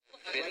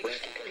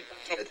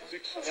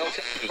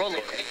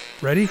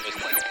Ready?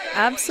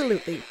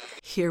 Absolutely.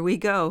 Here we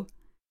go.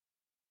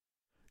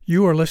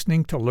 You are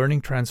listening to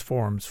Learning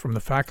Transforms from the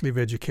Faculty of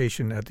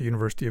Education at the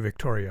University of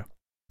Victoria.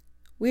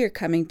 We are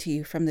coming to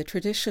you from the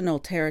traditional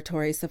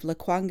territories of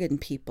Lekwungen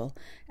people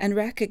and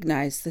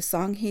recognize the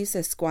Songhees,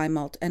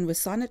 Esquimalt, and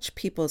Wisanic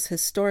peoples'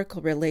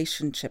 historical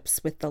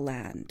relationships with the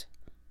land.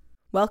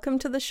 Welcome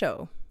to the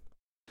show.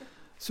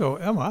 So,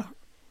 Emma,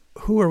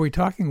 who are we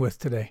talking with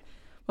today?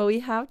 Well,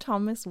 we have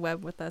Thomas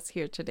Webb with us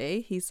here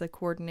today. He's a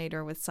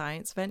coordinator with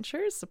Science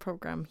Ventures, a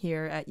program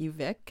here at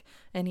UVic,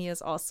 and he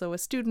is also a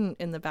student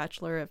in the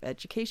Bachelor of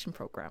Education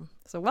program.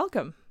 So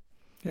welcome.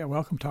 Yeah,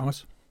 welcome,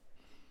 Thomas.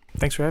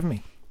 Thanks for having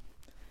me.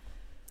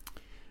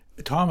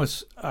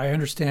 Thomas, I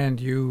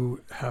understand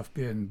you have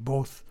been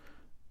both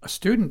a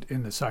student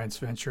in the Science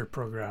Venture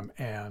program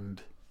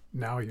and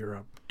now you're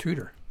a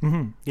tutor.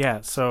 Mm-hmm.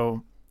 Yeah,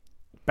 so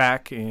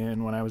back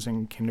in when I was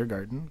in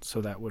kindergarten, so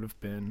that would have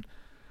been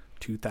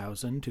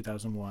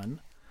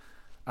 2001,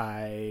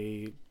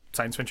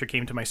 Science Venture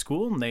came to my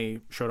school and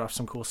they showed off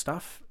some cool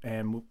stuff,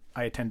 and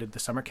I attended the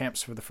summer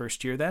camps for the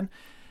first year then,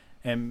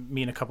 and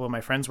me and a couple of my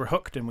friends were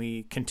hooked, and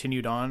we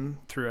continued on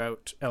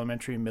throughout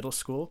elementary and middle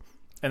school.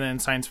 And then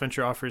Science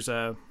Venture offers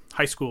a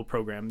high school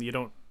program.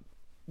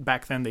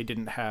 Back then they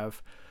didn't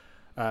have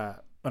an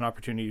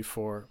opportunity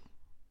for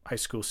high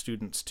school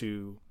students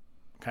to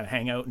kind of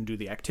hang out and do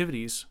the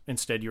activities.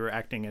 Instead, you were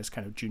acting as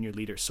kind of junior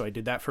leaders. So I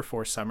did that for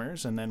 4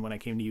 summers. And then when I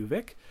came to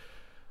UVic,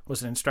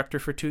 was an instructor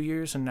for 2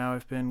 years, and now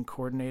I've been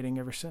coordinating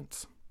ever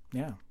since.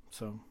 Yeah,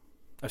 so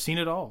I've seen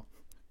it all.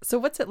 So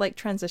what's it like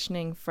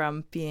transitioning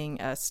from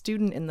being a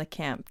student in the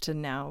camp to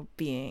now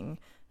being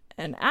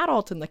an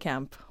adult in the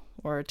camp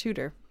or a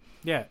tutor?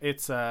 Yeah,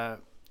 it's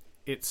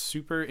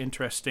super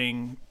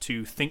interesting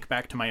to think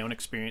back to my own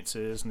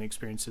experiences and the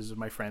experiences of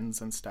my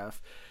friends and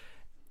stuff,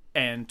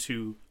 and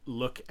to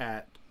look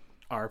at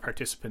our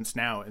participants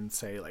now and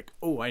say, like,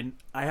 oh, I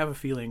have a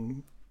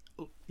feeling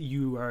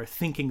you are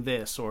thinking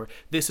this, or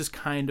this is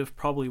kind of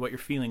probably what you're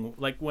feeling.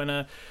 Like when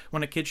a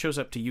kid shows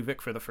up to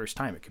UVic for the first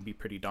time, it can be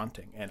pretty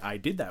daunting, and I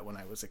did that when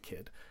I was a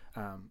kid.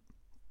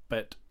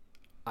 But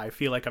I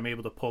feel like I'm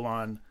able to pull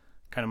on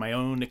kind of my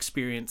own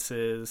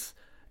experiences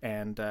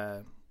and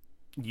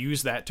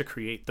use that to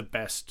create the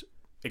best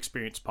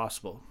experience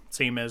possible.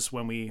 Same as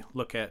when we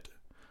look at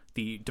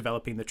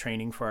developing the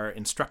training for our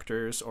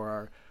instructors or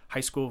our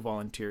high school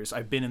volunteers.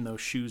 I've been in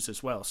those shoes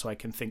as well, so I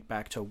can think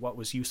back to what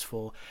was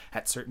useful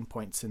at certain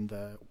points in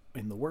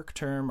the work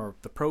term or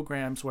the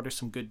programs. What are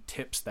some good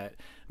tips that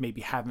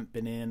maybe haven't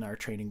been in our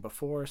training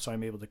before? So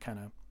I'm able to kind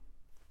of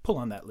pull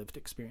on that lived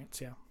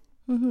experience. Yeah.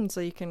 Mm-hmm.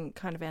 So you can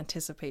kind of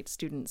anticipate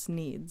students'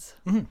 needs.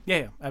 Mm-hmm.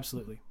 Yeah,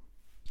 absolutely.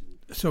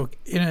 So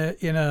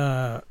in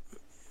a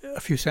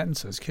few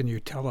sentences, can you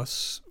tell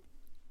us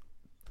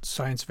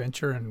Science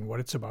Venture and what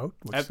it's about?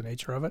 What's the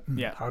nature of it?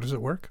 And how does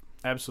it work?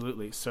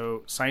 Absolutely.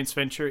 So Science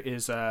Venture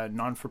is a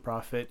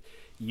non-for-profit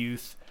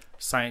youth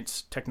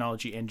science,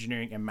 technology,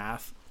 engineering, and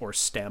math, or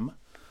STEM.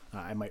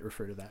 I might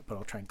refer to that, but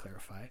I'll try and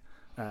clarify.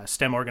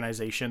 STEM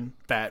organization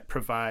that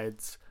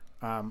provides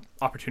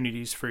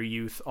opportunities for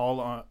youth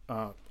all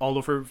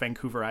over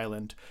Vancouver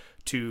Island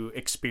to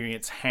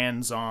experience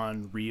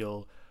hands-on,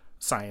 real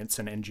science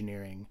and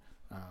engineering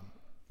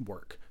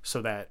work.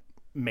 So that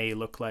may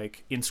look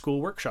like in-school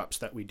workshops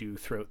that we do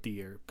throughout the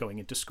year, going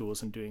into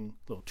schools and doing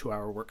little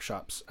 2-hour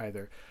workshops,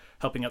 either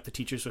helping out the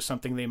teachers with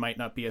something they might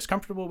not be as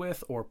comfortable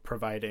with, or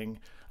providing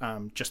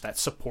just that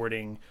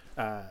supporting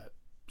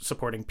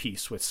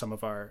piece with some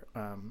of our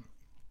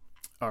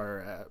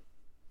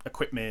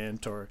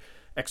equipment or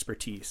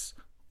expertise.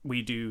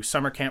 We do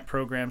summer camp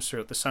programs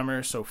throughout the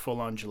summer, so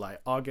full on July,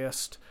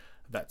 August.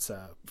 That's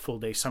full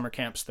day summer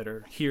camps that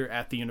are here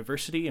at the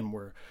university, and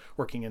we're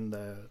working in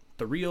the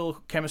real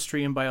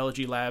chemistry and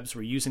biology labs.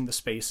 We're using the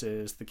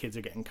spaces. The kids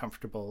are getting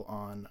comfortable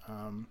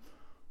on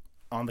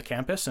the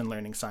campus and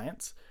learning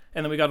science.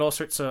 And then we got all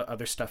sorts of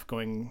other stuff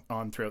going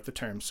on throughout the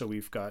term. So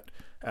we've got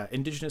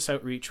Indigenous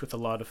outreach with a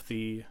lot of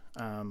the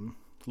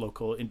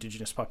local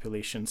Indigenous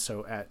populations.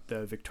 So at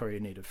the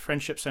Victoria Native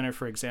Friendship Centre,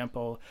 for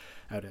example,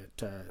 out at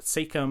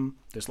SACM,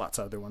 there's lots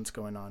of other ones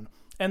going on.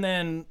 And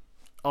then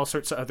all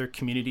sorts of other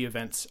community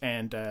events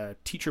and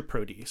teacher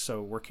prody,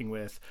 so working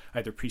with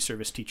either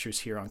pre-service teachers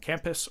here on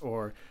campus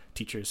or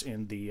teachers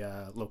in the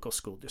local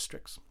school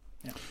districts.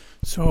 Yeah.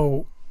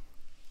 So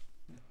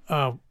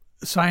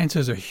science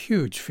is a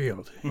huge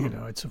field. Mm-hmm. You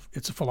know,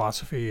 it's a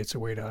philosophy. It's a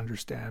way to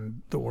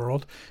understand the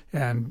world,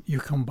 and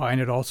you combine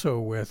it also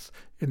with,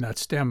 in that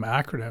STEM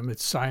acronym,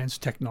 it's science,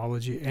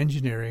 technology,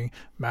 engineering,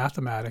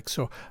 mathematics.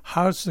 So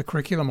how's the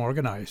curriculum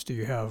organized? Do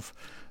you have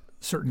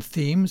certain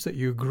themes that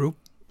you group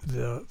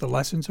the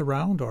lessons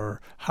around, or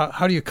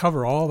how do you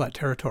cover all that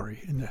territory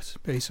in the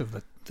space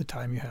of the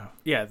time you have?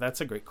 Yeah, that's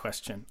a great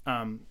question.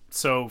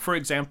 So, for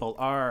example,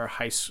 our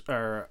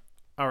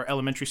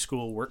elementary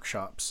school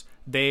workshops,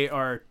 they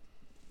are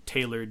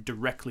tailored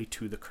directly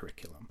to the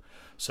curriculum.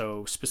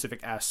 So specific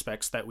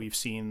aspects that we've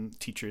seen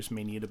teachers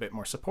may need a bit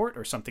more support,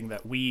 or something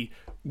that we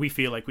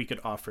feel like we could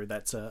offer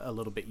that's a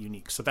little bit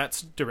unique. So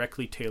that's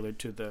directly tailored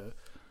to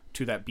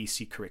that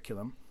BC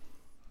curriculum.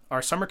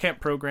 Our summer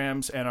camp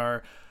programs and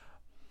our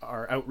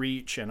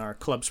outreach and our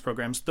clubs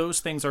programs,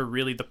 those things are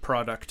really the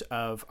product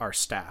of our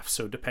staff.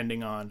 So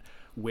depending on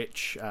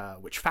which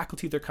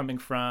faculty they're coming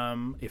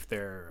from, if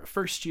they're a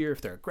first year,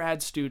 if they're a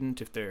grad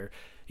student, if they're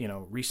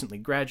recently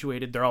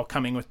graduated, they're all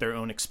coming with their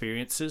own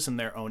experiences and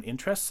their own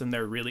interests, and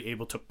they're really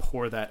able to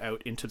pour that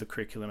out into the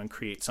curriculum and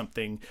create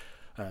something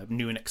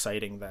new and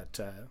exciting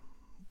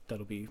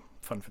that'll be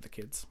fun for the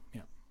kids.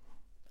 Yeah.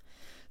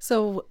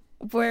 So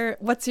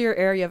what's your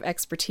area of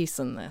expertise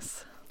in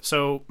this?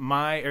 So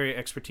my area of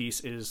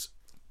expertise is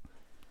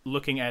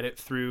looking at it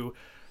through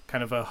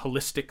kind of a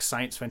holistic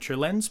science venture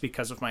lens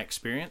because of my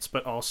experience,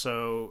 but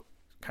also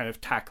kind of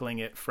tackling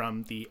it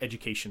from the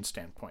education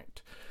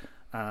standpoint.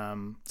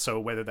 So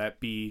whether that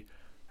be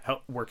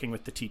working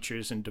with the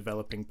teachers in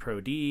developing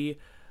Pro-D,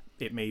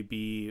 it may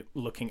be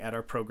looking at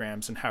our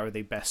programs and how are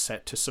they best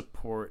set to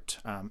support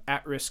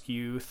at-risk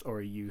youth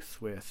or youth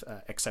with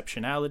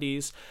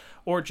exceptionalities,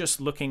 or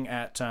just looking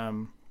at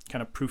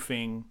kind of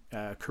proofing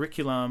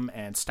curriculum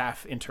and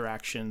staff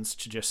interactions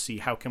to just see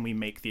how can we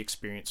make the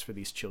experience for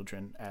these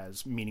children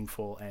as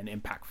meaningful and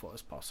impactful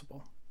as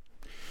possible.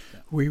 Yeah.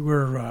 We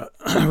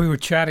were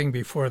chatting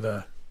before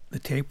the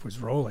tape was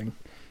rolling,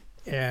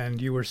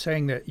 and you were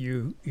saying that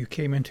you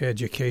came into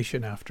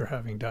education after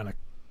having done a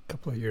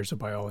couple of years of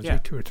biology,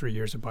 2 or 3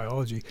 years of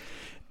biology,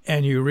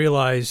 and you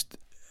realized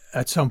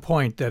at some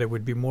point that it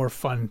would be more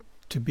fun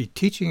to be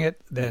teaching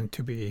it than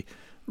to be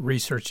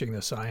researching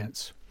the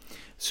science.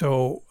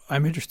 So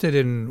I'm interested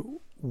in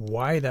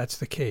why that's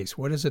the case.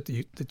 What is it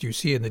that you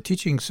see in the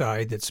teaching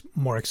side that's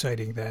more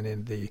exciting than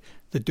in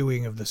the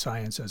doing of the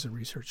science as a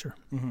researcher?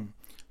 Mm-hmm.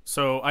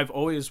 So I've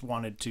always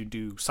wanted to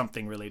do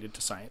something related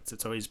to science.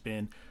 It's always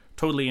been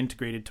totally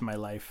integrated to my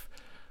life,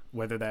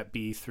 whether that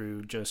be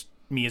through just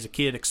me as a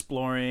kid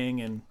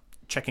exploring and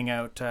checking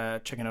out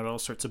all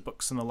sorts of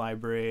books in the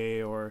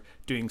library or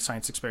doing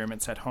science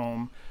experiments at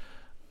home.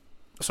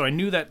 So I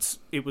knew that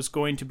it was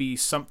going to be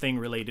something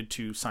related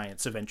to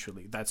science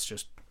eventually.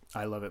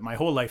 I love it. My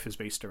whole life is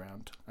based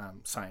around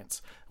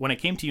science. When I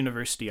came to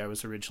university, I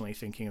was originally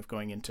thinking of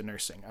going into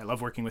nursing. I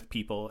love working with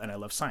people and I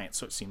love science,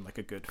 so it seemed like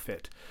a good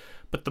fit.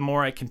 But the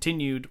more I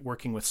continued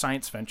working with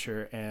Science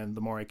Venture and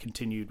the more I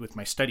continued with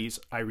my studies,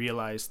 I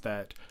realized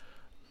that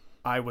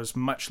I was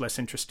much less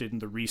interested in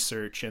the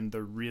research and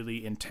the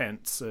really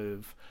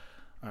intensive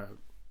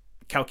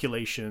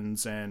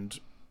calculations and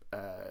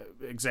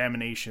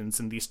examinations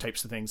and these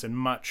types of things, and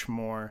much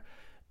more.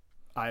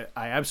 I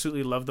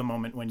absolutely love the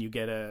moment when you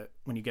get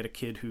a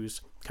kid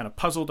who's kind of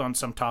puzzled on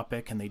some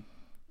topic and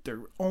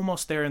they're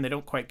almost there and they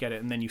don't quite get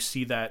it, and then you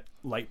see that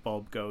light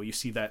bulb go, you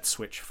see that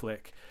switch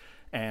flick,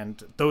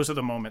 and those are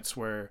the moments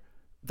where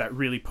that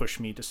really push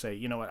me to say,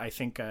 you know what, I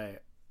think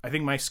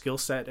my skill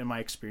set and my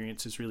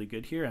experience is really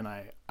good here, and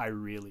I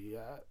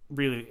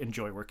really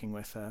enjoy working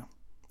with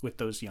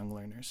those young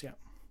learners. Yeah.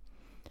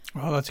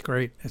 Well, that's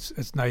great.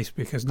 It's nice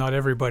because not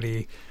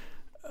everybody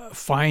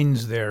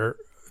finds their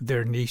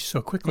niche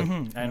so quickly.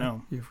 Mm-hmm, I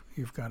know.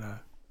 You've got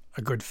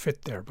a good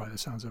fit there by the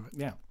sounds of it.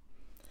 Yeah.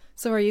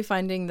 So are you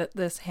finding that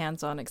this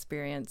hands-on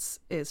experience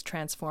is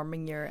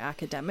transforming your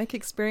academic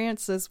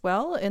experience as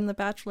well in the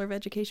Bachelor of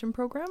Education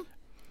program?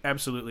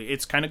 Absolutely.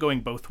 It's kind of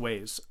going both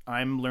ways.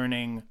 I'm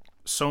learning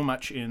so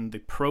much in the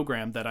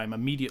program that I'm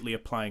immediately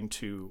applying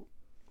to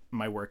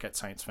my work at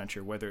Science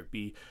Venture, whether it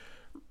be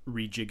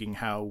rejigging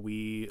how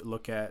we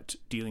look at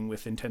dealing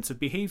with intensive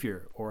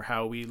behavior, or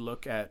how we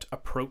look at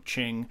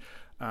approaching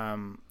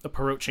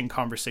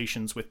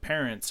conversations with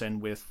parents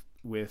and with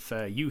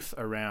youth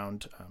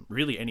around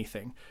really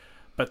anything.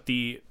 But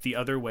the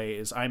other way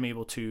is I'm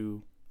able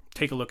to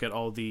take a look at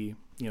all the,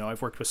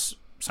 I've worked with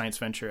Science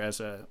Venture as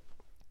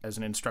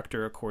an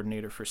instructor or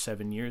coordinator for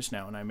 7 years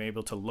now, and I'm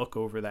able to look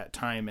over that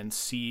time and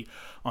see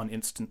on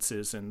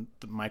instances in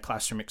my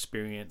classroom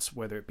experience,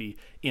 whether it be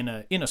in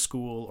a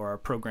school or our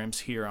programs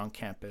here on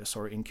campus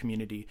or in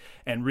community,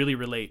 and really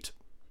relate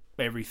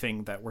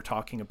everything that we're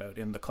talking about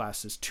in the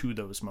classes to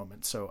those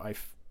moments. So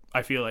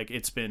I feel like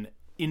it's been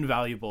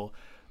invaluable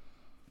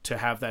to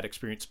have that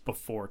experience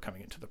before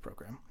coming into the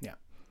program. Yeah.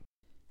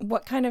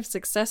 What kind of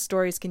success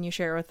stories can you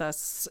share with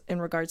us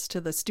in regards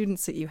to the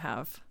students that you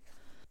have?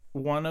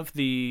 One of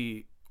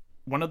the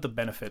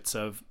benefits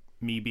of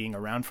me being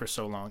around for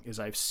so long is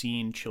I've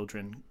seen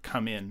children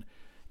come in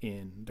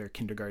their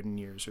kindergarten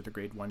years or their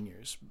grade 1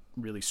 years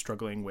really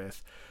struggling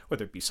with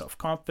whether it be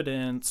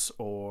self-confidence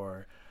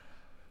or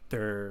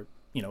their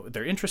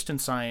interest in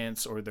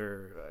science or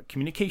their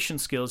communication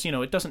skills.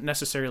 It doesn't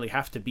necessarily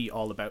have to be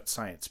all about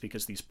science,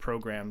 because these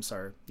programs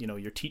are,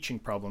 you're teaching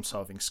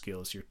problem-solving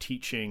skills, you're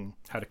teaching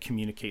how to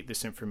communicate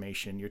this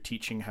information, you're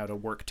teaching how to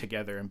work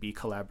together and be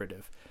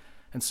collaborative.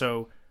 And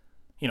so,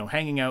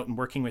 hanging out and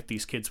working with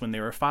these kids when they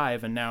were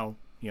 5 and now,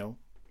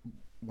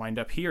 wind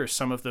up here,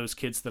 some of those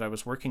kids that I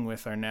was working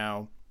with are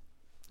now,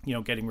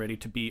 getting ready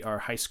to be our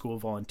high school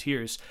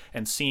volunteers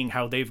and seeing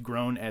how they've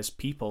grown as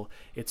people.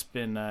 It's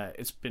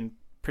been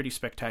pretty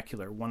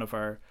spectacular. One of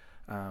our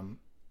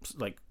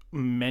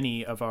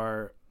many of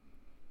our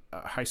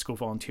high school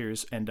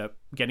volunteers end up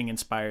getting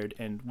inspired,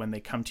 and when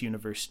they come to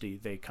university,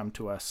 they come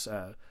to us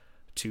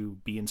to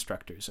be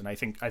instructors. And I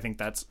think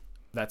that's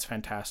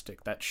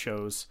fantastic. That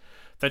shows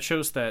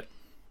that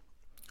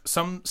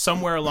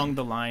somewhere along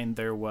the line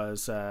there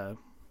was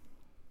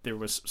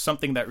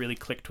something that really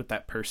clicked with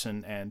that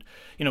person, and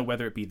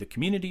whether it be the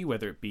community,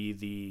 whether it be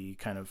the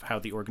kind of how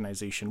the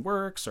organization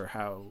works, or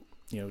how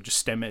just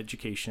STEM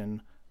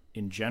education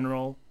in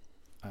general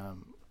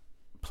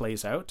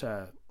plays out.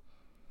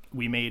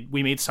 We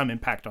made some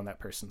impact on that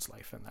person's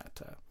life, and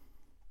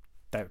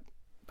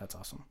that's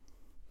awesome.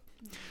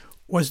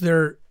 Was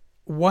there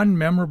one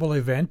memorable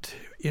event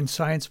in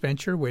Science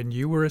Venture when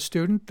you were a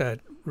student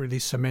that really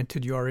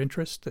cemented your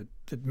interest,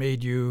 that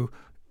made you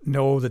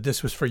know that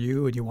this was for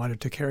you and you wanted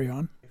to carry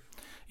on?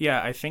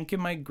 Yeah, I think in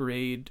my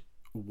grade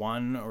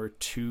 1 or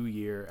 2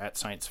 year at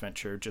Science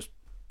Venture, just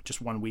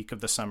 1 week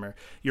of the summer,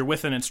 you're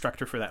with an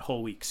instructor for that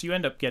whole week, so you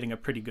end up getting a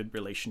pretty good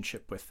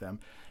relationship with them.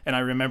 And I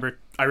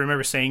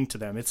remember saying to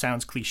them, it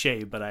sounds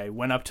cliche, but I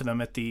went up to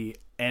them at the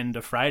end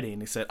of Friday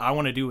and I said, I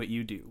want to do what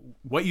you do.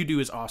 What you do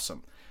is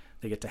awesome.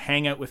 They get to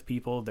hang out with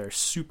people. They're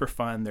super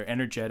fun. They're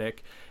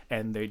energetic,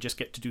 and they just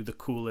get to do the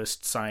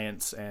coolest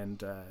science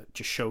and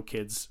just show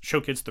kids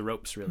the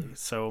ropes, really. Mm-hmm.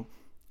 So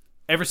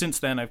ever since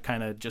then, I've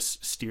kind of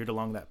just steered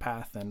along that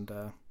path, and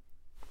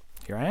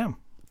here I am.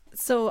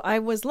 So I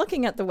was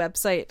looking at the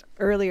website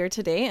earlier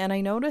today, and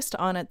I noticed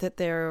on it that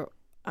there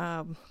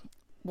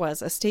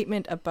was a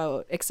statement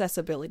about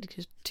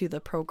accessibility to the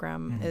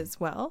program mm-hmm. as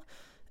well,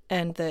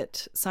 and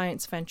that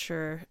Science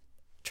Venture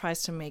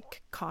tries to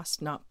make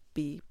cost not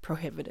be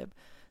prohibitive.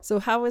 So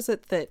how is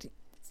it that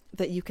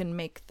you can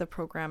make the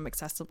program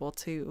accessible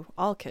to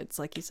all kids?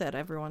 Like you said,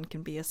 everyone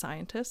can be a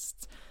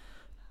scientist.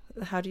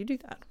 How do you do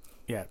that?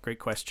 Yeah, great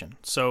question.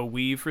 So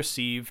we've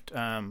received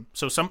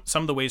so some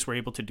of the ways we're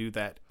able to do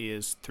that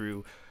is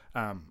through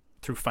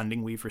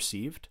funding we've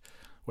received,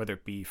 whether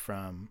it be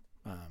from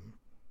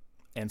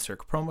NSERC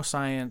Promo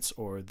Science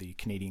or the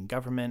Canadian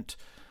government.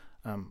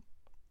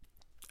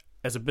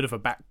 As a bit of a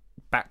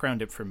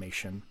background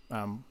information,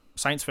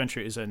 Science Venture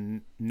is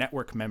a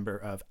network member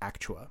of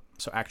ACTUA.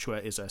 So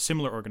ACTUA is a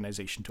similar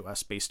organization to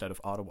us based out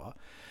of Ottawa,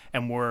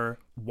 and we're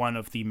one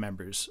of the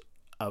members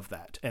of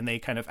that. And they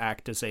kind of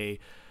act as a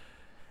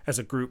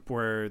group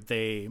where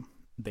they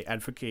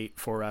advocate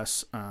for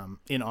us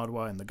in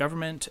Ottawa and the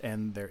government,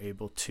 and they're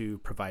able to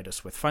provide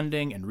us with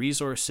funding and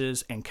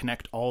resources and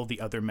connect all the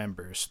other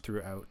members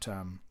throughout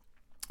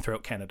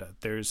Canada.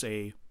 There's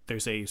a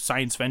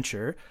Science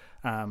Venture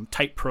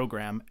type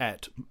program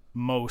at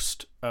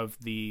most of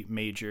the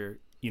major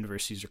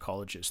universities or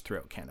colleges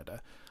throughout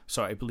Canada.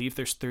 So I believe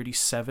there's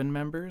 37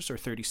 members or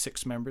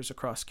 36 members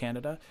across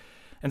Canada.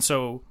 And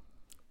so,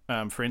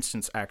 for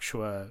instance,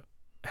 ACTUA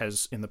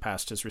has in the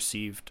past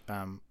received,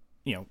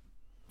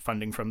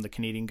 funding from the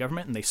Canadian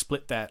government, and they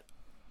split that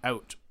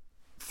out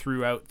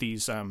throughout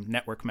these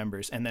network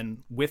members. And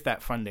then with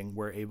that funding,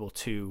 we're able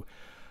to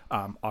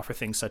offer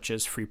things such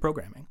as free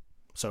programming.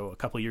 So a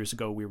couple of years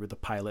ago, we were the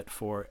pilot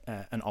for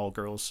an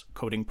all-girls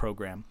coding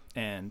program,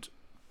 and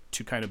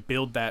to kind of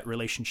build that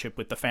relationship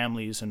with the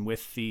families and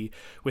with the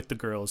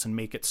girls and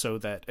make it so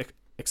that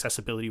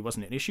accessibility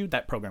wasn't an issue,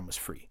 that program was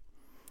free.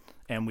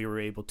 And we were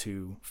able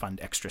to fund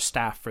extra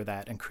staff for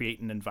that and create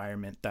an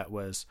environment that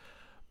was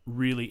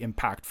really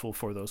impactful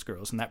for those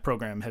girls. And that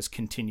program has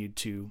continued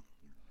to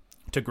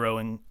grow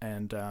and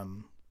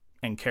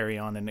carry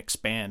on and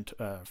expand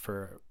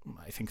for,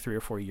 I think, 3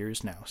 or 4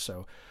 years now.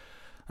 So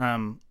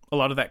a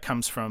lot of that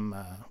comes from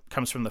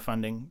the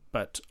funding,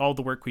 but all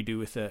the work we do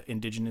with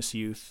Indigenous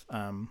youth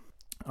on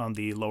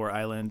the Lower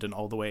Island and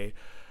all the way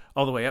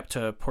up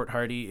to Port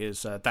Hardy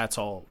is that's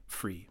all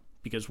free,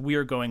 because we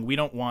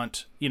don't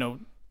want,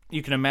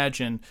 you can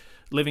imagine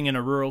living in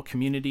a rural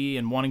community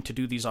and wanting to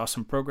do these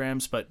awesome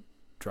programs, but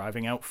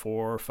driving out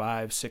 4,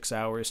 5, 6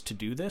 hours to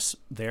do this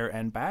there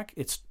and back,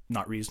 it's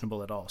not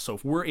reasonable at all. So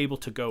if we're able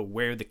to go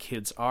where the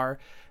kids are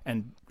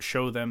and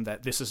show them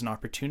that this is an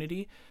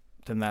opportunity,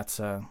 then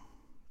that's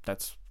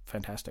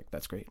fantastic.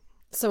 That's great.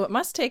 So it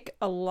must take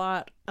a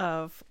lot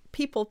of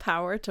people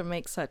power to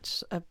make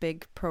such a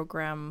big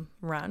program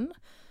run.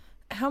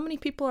 How many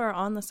people are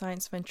on the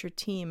Science Venture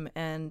team,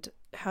 and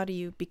how do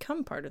you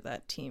become part of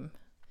that team?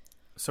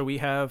 So we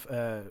have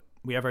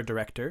our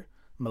director,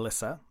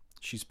 Melissa.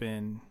 She's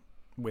been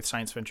with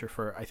Science Venture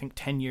for, I think,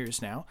 10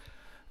 years now.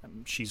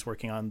 She's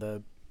working on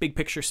the big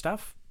picture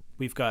stuff.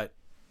 We've got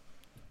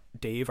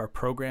Dave, our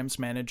programs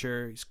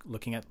manager. He's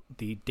looking at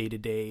the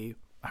day-to-day,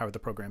 how are the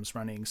programs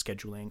running,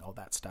 scheduling, all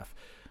that stuff.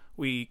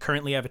 We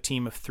currently have a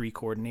team of 3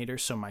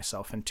 coordinators, so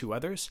myself and 2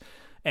 others.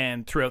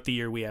 And throughout the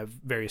year, we have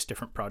various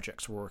different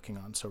projects we're working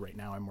on. So right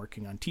now I'm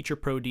working on Teacher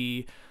Pro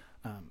D.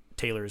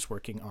 Taylor's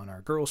working on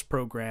our girls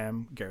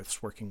program.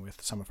 Gareth's working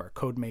with some of our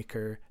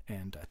CodeMaker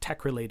and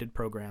tech-related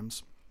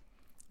programs.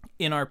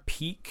 in our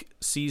peak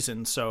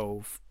season,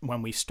 so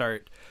when we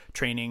start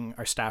training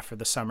our staff for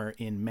the summer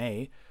in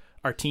May,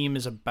 our team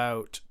is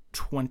about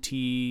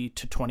 20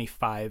 to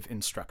 25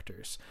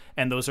 instructors,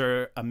 and those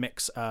are a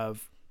mix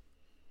of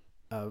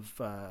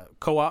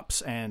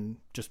co-ops and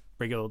just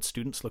regular old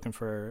students looking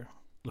for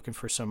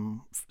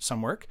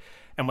some work.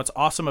 And what's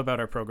awesome about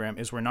our program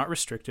is we're not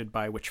restricted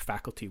by which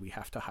faculty we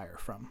have to hire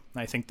from.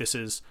 I think this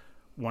is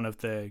one of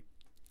the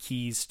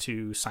keys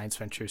to Science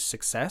Venture's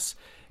success,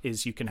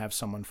 is you can have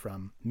someone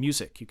from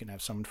music, you can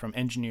have someone from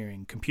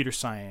engineering, computer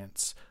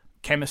science,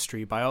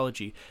 chemistry,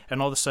 biology,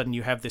 and all of a sudden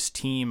you have this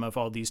team of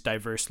all these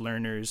diverse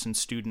learners and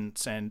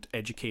students and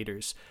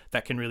educators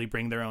that can really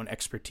bring their own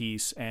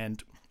expertise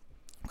and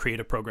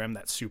create a program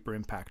that's super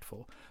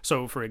impactful.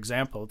 So for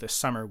example, this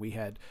summer we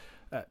had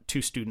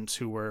 2 students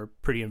who were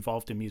pretty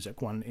involved in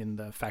music, one in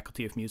the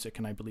Faculty of Music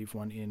and I believe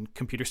one in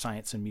Computer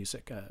Science and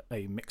Music,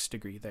 a mixed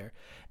degree there.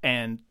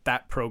 And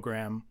that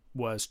program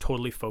was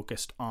totally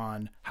focused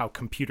on how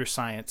computer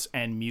science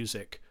and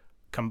music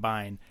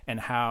combine, and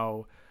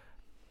how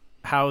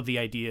the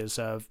ideas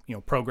of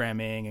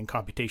programming and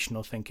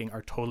computational thinking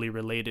are totally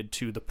related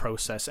to the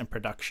process and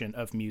production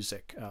of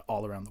music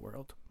all around the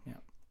world.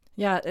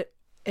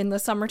 In the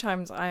summer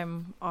times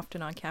I'm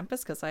often on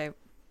campus because I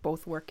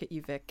both work at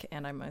UVic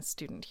and I'm a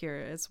student here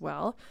as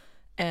well,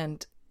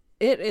 and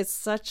it is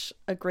such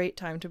a great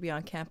time to be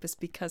on campus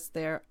because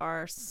there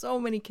are so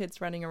many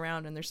kids running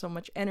around and there's so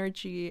much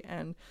energy,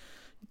 and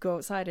go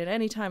outside at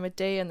any time of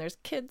day and there's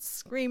kids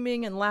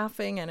screaming and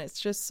laughing, and it's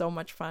just so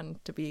much fun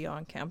to be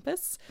on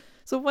campus.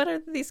 So what are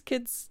these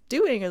kids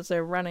doing as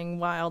they're running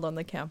wild on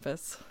the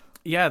campus?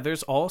 Yeah,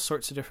 there's all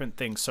sorts of different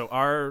things. So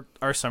our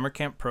summer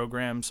camp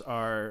programs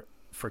are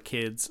for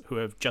kids who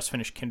have just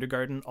finished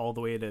kindergarten all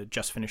the way to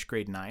just finished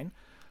grade 9.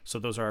 So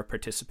those are our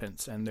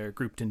participants, and they're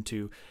grouped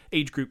into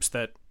age groups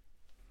that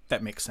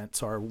make sense.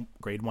 So our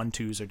grade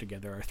 1-2s are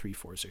together, our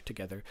 3-4s are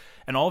together.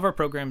 And all of our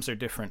programs are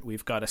different.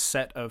 We've got a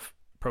set of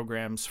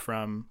programs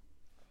from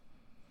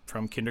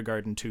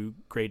kindergarten to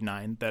grade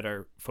 9 that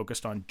are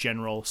focused on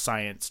general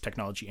science,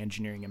 technology,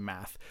 engineering, and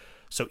math.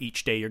 So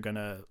each day you're going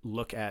to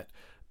look at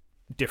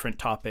different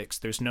topics.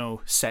 There's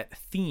no set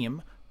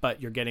theme,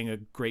 but you're getting a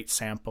great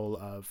sample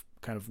of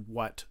kind of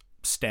what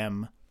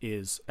STEM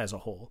is as a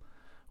whole.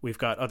 We've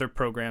got other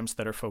programs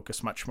that are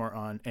focused much more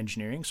on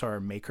engineering, so our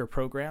maker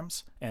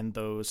programs, and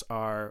those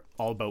are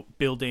all about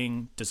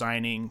building,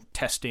 designing,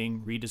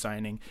 testing,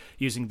 redesigning,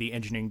 using the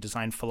engineering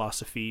design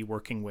philosophy,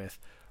 working with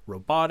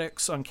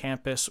robotics on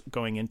campus,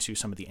 going into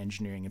some of the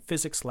engineering and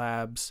physics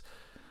labs.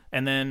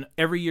 And then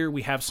every year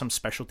we have some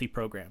specialty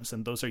programs,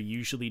 and those are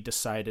usually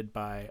decided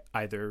by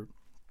either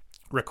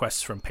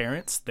requests from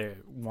parents, they're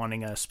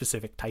wanting a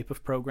specific type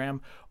of program,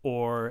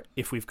 or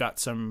if we've got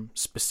some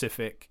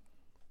specific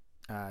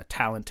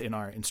talent in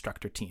our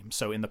instructor team.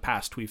 So in the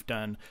past, we've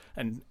done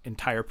an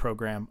entire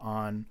program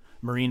on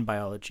marine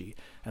biology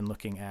and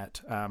looking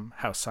at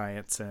how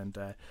science and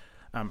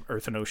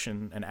earth and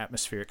ocean and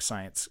atmospheric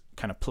science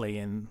kind of play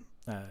in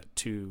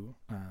to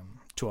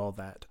all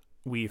that.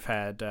 We've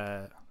had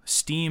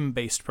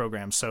STEAM-based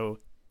programs, so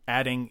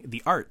adding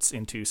the arts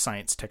into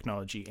science,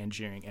 technology,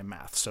 engineering, and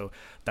math. So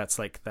that's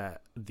like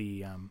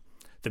the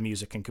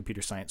music and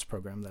computer science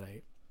program that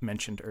I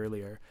mentioned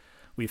earlier.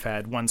 We've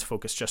had ones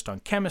focused just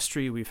on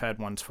chemistry. We've had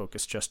ones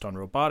focused just on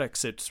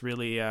robotics. It's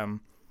really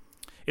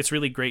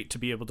great to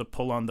be able to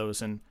pull on those,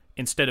 and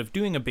instead of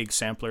doing a big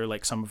sampler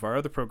like some of our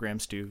other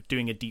programs do,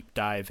 doing a deep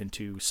dive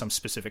into some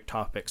specific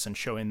topics and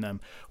showing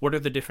them what are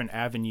the different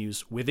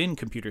avenues within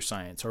computer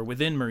science or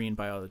within marine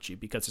biology,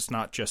 because it's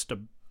not just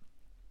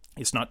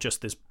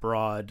this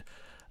broad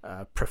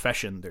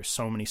profession. There's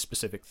so many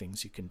specific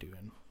things you can do,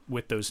 and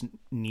with those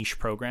niche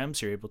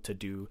programs, you're able to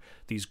do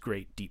these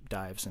great deep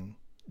dives and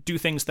do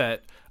things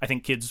that I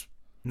think kids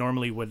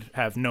normally would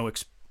have no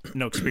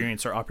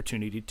experience or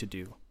opportunity to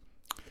do.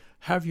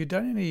 Have you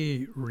done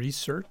any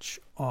research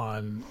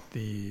on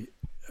the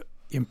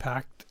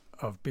impact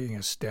of being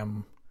a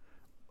STEM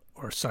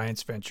or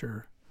science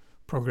venture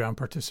program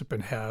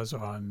participant has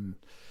on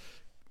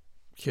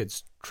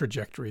kids'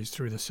 trajectories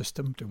through the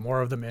system? Do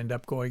more of them end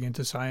up going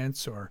into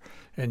science or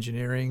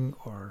engineering,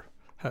 or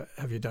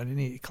have you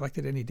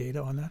collected any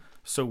data on that?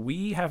 So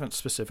we haven't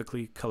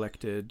specifically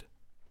collected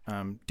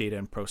data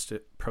and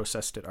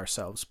processed it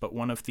ourselves, but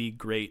one of the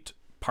great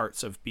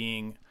parts of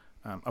being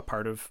a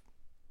part of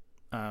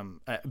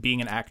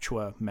being an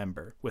Actua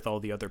member with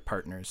all the other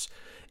partners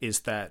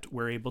is that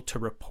we're able to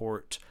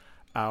report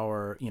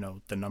our,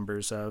 the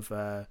numbers of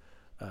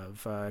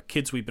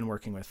kids we've been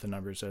working with, the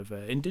numbers of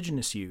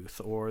Indigenous youth,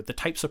 or the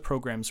types of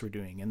programs we're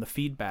doing, and the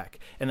feedback.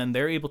 And then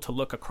they're able to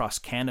look across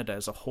Canada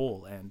as a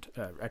whole. And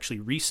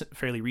actually,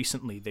 fairly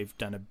recently, they've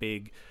done a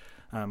big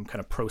kind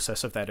of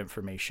process of that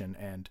information.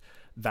 And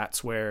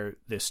that's where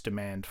this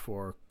demand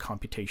for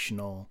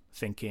computational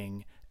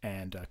thinking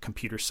and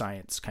computer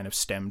science kind of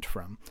stemmed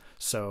from.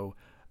 So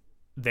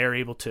they're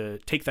able to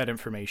take that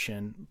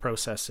information,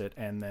 process it,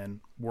 and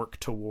then work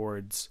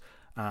towards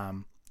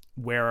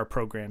where our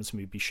programs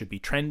maybe should be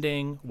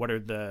trending, what are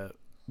the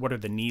what are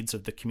the needs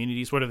of the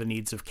communities, what are the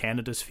needs of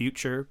Canada's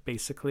future,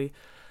 basically,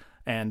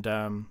 and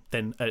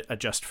then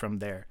adjust from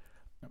there.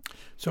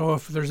 So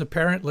if there's a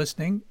parent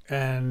listening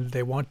and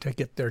they want to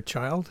get their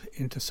child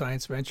into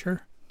Science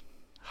Venture,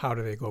 how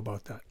do they go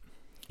about that?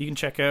 You can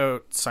check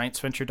out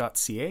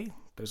scienceventure.ca.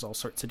 There's all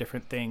sorts of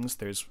different things.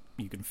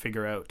 You can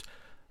figure out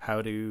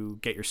how to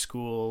get your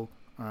school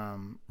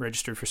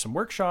registered for some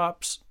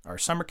workshops, our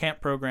summer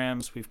camp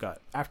programs. We've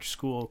got after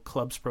school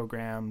clubs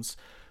programs.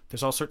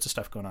 There's all sorts of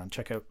stuff going on.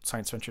 Check out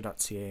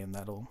scienceventure.ca and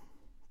that'll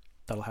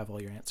have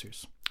all your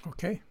answers.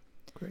 Okay,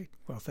 great.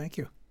 Well, thank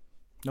you.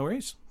 No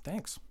worries.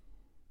 Thanks.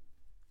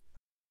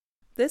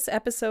 This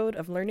episode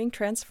of Learning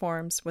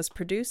Transforms was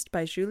produced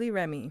by Julie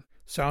Remy.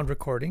 Sound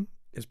recording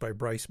is by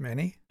Bryce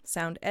Meny.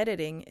 Sound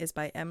editing is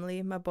by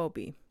Emily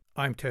Mabobi.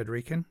 I'm Ted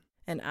Rieken.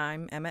 And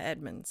I'm Emma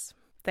Edmonds.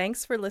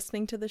 Thanks for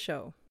listening to the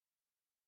show.